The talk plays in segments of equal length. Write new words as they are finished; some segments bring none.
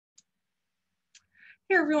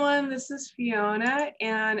Hey everyone, this is Fiona,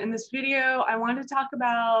 and in this video, I want to talk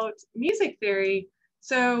about music theory.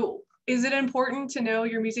 So, is it important to know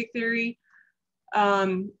your music theory?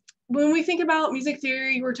 When we think about music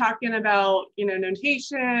theory, we're talking about,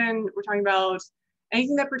 notation, we're talking about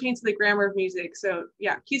anything that pertains to the grammar of music. So,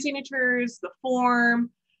 yeah, key signatures, the form,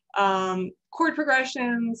 chord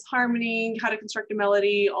progressions, harmony, how to construct a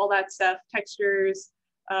melody, all that stuff, textures,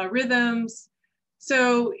 rhythms.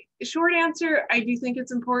 So, short answer, I do think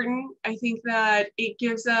it's important. I think that it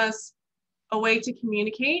gives us a way to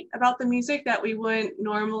communicate about the music that we wouldn't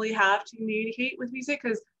normally have to communicate with music,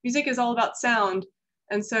 because music is all about sound.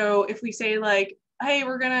 And so if we say like, hey,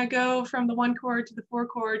 we're gonna go from the 1 chord to the 4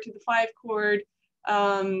 chord to the 5 chord,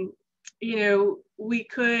 we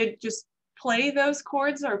could just play those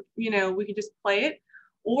chords, or we could just play it,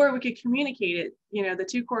 or we could communicate it. The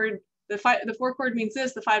 2 chord, the 4 chord means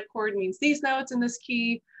this, the 5 chord means these notes in this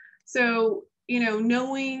key. So being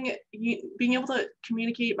able to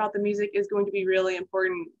communicate about the music is going to be really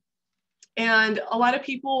important. And a lot of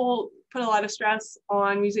people put a lot of stress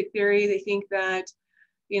on music theory. They think that,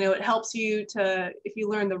 it helps you to, if you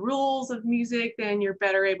learn the rules of music, then you're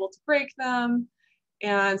better able to break them.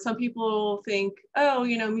 And some people think, oh,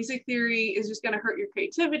 music theory is just going to hurt your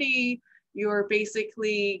creativity. You're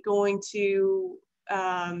basically going to,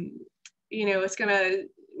 it's going to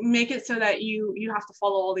make it so that you have to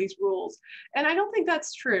follow all these rules. And I don't think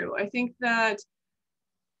that's true. I think that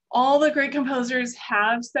all the great composers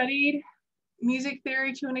have studied music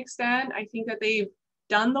theory to an extent. I think that they've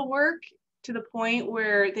done the work to the point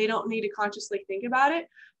where they don't need to consciously think about it.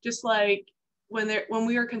 Just like when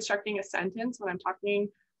we are constructing a sentence, when I'm talking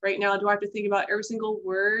right now, do I have to think about every single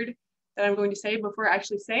word that I'm going to say before I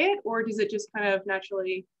actually say it, or does it just kind of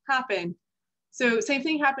naturally happen? So same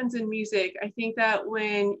thing happens in music. I think that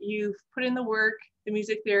when you've put in the work, the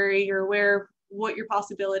music theory, you're aware of what your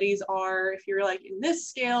possibilities are. If you're like in this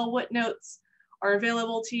scale, what notes are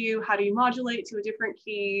available to you? How do you modulate to a different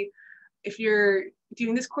key? If you're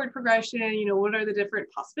doing this chord progression, what are the different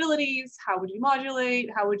possibilities? How would you modulate?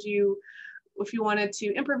 How would you, if you wanted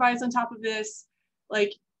to improvise on top of this?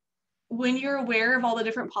 Like when you're aware of all the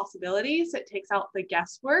different possibilities, it takes out the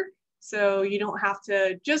guesswork. So you don't have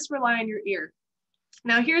to just rely on your ear.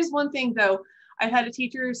 Now, here's one thing though. I've had a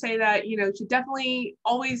teacher say that, you should definitely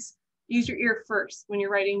always use your ear first when you're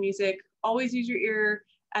writing music. Always use your ear,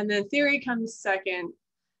 and then theory comes second,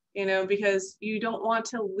 because you don't want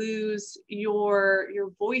to lose your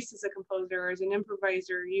voice as a composer, as an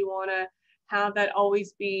improviser. You want to have that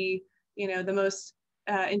always be, the most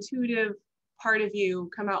intuitive part of you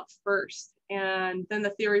come out first, and then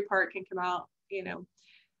the theory part can come out,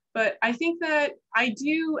 But I think that I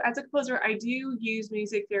do, as a composer, I do use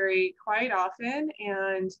music theory quite often,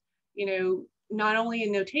 and, not only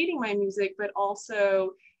in notating my music, but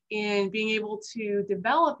also in being able to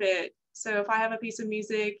develop it. So if I have a piece of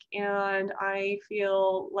music and I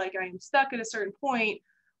feel like I'm stuck at a certain point,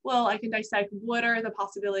 well, I can dissect what are the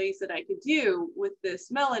possibilities that I could do with this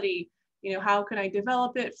melody. How can I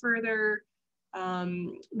develop it further?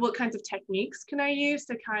 What kinds of techniques can I use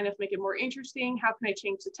to kind of make it more interesting? How can I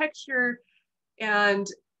change the texture? And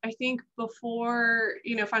I think before,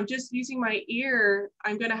 if I'm just using my ear,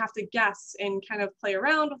 I'm going to have to guess and kind of play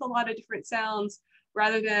around with a lot of different sounds,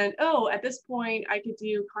 rather than, oh, at this point, I could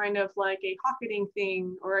do kind of like a hocketing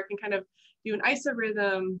thing, or I can kind of do an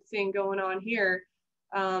isorhythm thing going on here.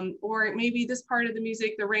 Or maybe this part of the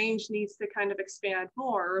music, the range needs to kind of expand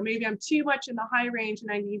more, or maybe I'm too much in the high range and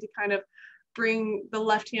I need to kind of bring the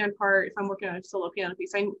left-hand part. If I'm working on a solo piano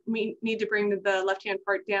piece, I need to bring the left-hand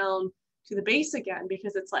part down to the bass again,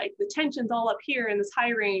 because it's like the tension's all up here in this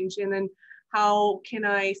high range. And then how can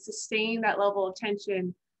I sustain that level of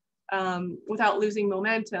tension without losing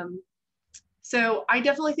momentum? So I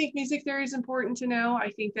definitely think music theory is important to know.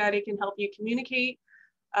 I think that it can help you communicate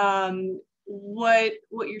what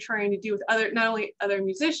you're trying to do with not only other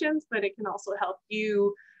musicians, but it can also help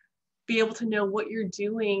you be able to know what you're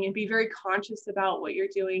doing and be very conscious about what you're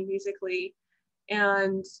doing musically.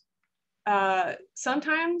 And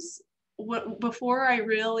sometimes before I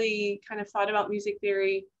really kind of thought about music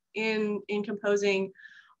theory in composing,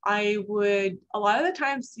 I would a lot of the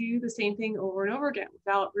times do the same thing over and over again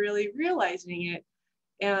without really realizing it.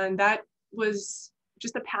 And that was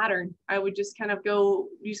just a pattern. I would just kind of go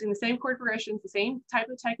using the same chord progressions, the same type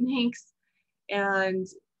of techniques, and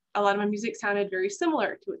a lot of my music sounded very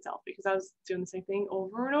similar to itself because I was doing the same thing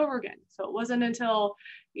over and over again. So it wasn't until,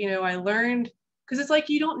 I learned, because it's like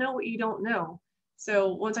you don't know what you don't know.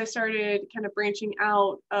 So once I started kind of branching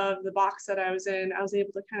out of the box that I was in, I was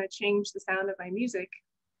able to kind of change the sound of my music.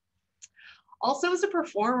 Also as a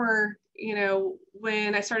performer, you know,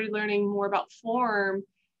 when I started learning more about form,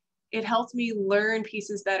 it helped me learn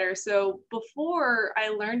pieces better. So before I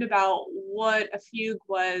learned about what a fugue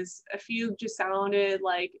was, a fugue just sounded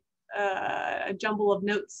like a jumble of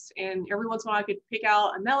notes, and every once in a while I could pick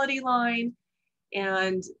out a melody line,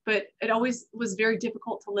 but it always was very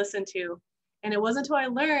difficult to listen to. And it wasn't until I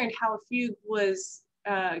learned how a fugue was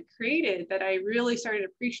created that I really started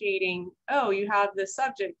appreciating, oh, you have the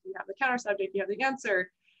subject, you have the counter subject, you have the answer,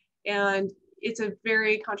 and it's a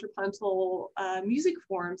very contrapuntal music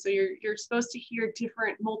form. So you're supposed to hear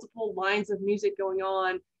different multiple lines of music going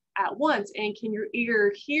on at once. And can your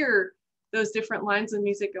ear hear those different lines of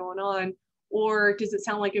music going on? Or does it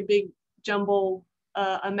sound like a big jumble,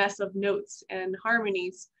 a mess of notes and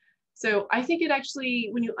harmonies? So I think it actually,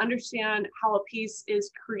 when you understand how a piece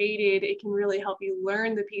is created, it can really help you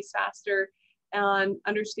learn the piece faster and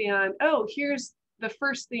understand, oh, here's the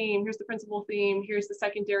first theme, here's the principal theme, here's the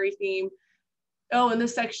secondary theme. Oh, in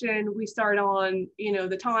this section, we start on, you know,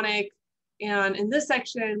 the tonic, and in this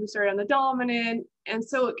section, we start on the dominant. And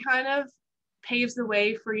so it kind of paves the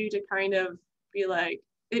way for you to kind of be like,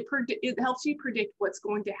 it helps you predict what's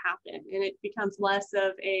going to happen. And it becomes less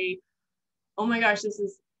of a, oh my gosh, this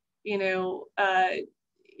is, you know,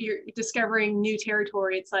 you're discovering new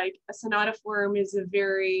territory. It's like a sonata form is a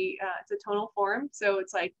very, it's a tonal form. So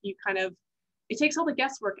it's like you kind of, it takes all the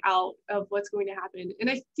guesswork out of what's going to happen. And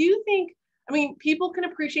I do think, I mean, people can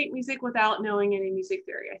appreciate music without knowing any music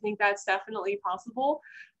theory. I think that's definitely possible.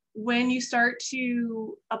 When you start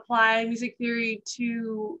to apply music theory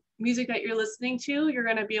to music that you're listening to, you're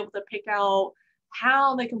going to be able to pick out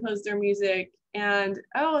how they compose their music and,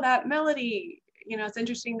 oh, that melody, you know, it's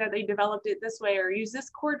interesting that they developed it this way, or use this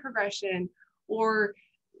chord progression, or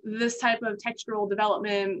this type of textural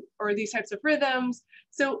development, or these types of rhythms.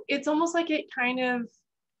 So it's almost like it kind of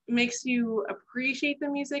makes you appreciate the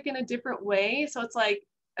music in a different way. So it's like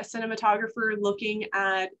a cinematographer looking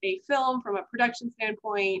at a film from a production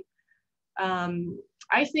standpoint.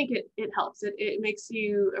 I think it helps. It makes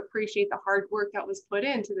you appreciate the hard work that was put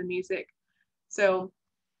into the music. So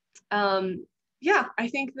yeah, I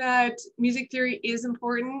think that music theory is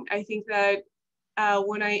important. I think that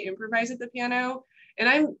when I improvise at the piano, and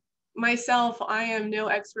I am no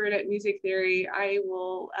expert at music theory. I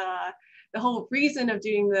will, the whole reason of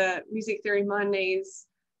doing the Music Theory Mondays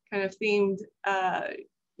kind of themed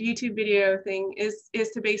YouTube video thing is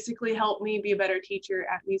to basically help me be a better teacher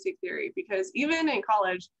at music theory, because even in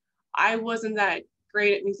college, I wasn't that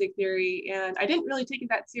great at music theory, and I didn't really take it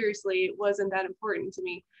that seriously. It wasn't that important to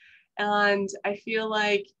me. And I feel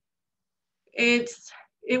like it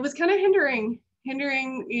was kind of hindering,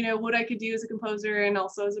 you know, what I could do as a composer and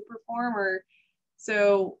also as a performer.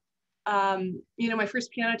 So, you know, my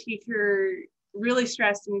first piano teacher really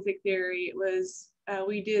stressed music theory. It was,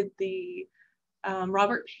 we did the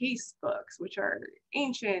Robert Pace books, which are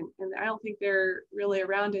ancient, and I don't think they're really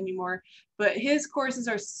around anymore, but his courses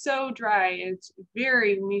are so dry and it's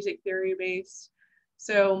very music theory based.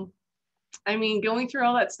 So, I mean, going through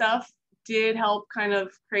all that stuff did help kind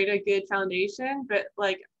of create a good foundation, but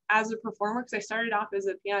like as a performer, because I started off as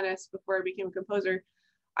a pianist before I became a composer,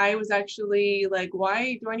 I was actually like,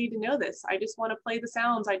 why do I need to know this? I just want to play the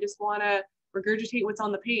sounds. I just want to regurgitate what's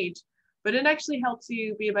on the page. But it actually helps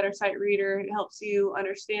you be a better sight reader. It helps you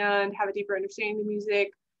understand, have a deeper understanding of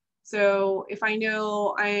music. So if I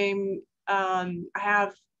know I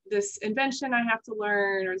have this invention I have to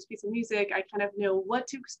learn, or this piece of music, I kind of know what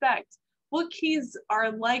to expect. What keys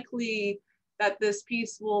are likely that this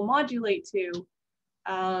piece will modulate to?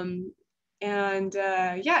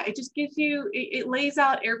 Yeah, it just gives you, it lays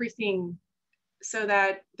out everything so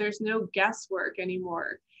that there's no guesswork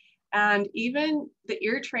anymore. And even the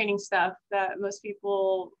ear training stuff that most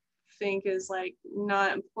people think is like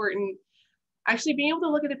not important, actually being able to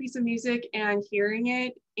look at a piece of music and hearing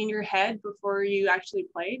it in your head before you actually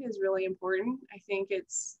play it is really important. I think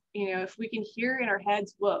it's, you know, if we can hear in our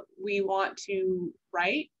heads what we want to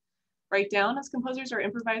write down as composers or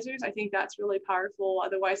improvisers, I think that's really powerful.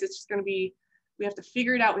 Otherwise, it's just going to be, we have to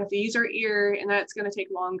figure it out. We have to use our ear, and that's going to take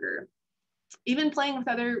longer. Even playing with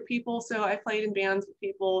other people. So I played in bands with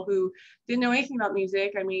people who didn't know anything about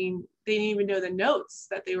music. I mean, they didn't even know the notes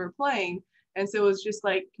that they were playing. And so it was just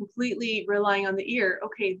like completely relying on the ear.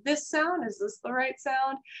 Okay, this sound, is this the right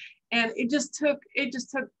sound? And it just took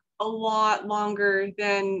a lot longer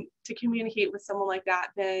than to communicate with someone like that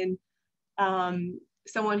than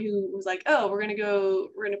someone who was like, oh, we're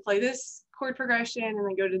gonna play this chord progression and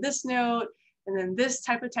then go to this note and then this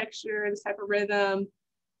type of texture, this type of rhythm.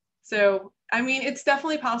 So, I mean, it's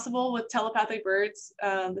definitely possible with Telepathic Birds,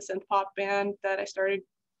 the synth pop band that I started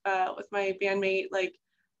with my bandmate, like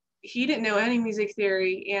he didn't know any music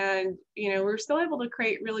theory, and we're still able to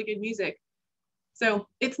create really good music. So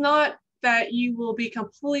it's not that you will be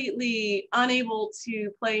completely unable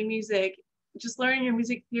to play music. Just learning your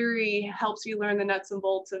music theory helps you learn the nuts and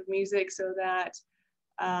bolts of music so that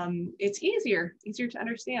it's easier to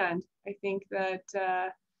understand. I think that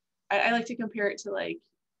I like to compare it to, like,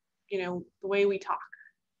 the way we talk.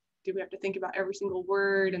 Do we have to think about every single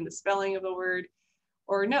word and the spelling of the word?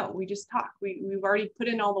 Or no, we just talk. We've already put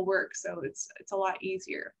in all the work, so it's a lot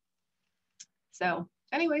easier. So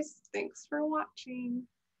anyways, thanks for watching.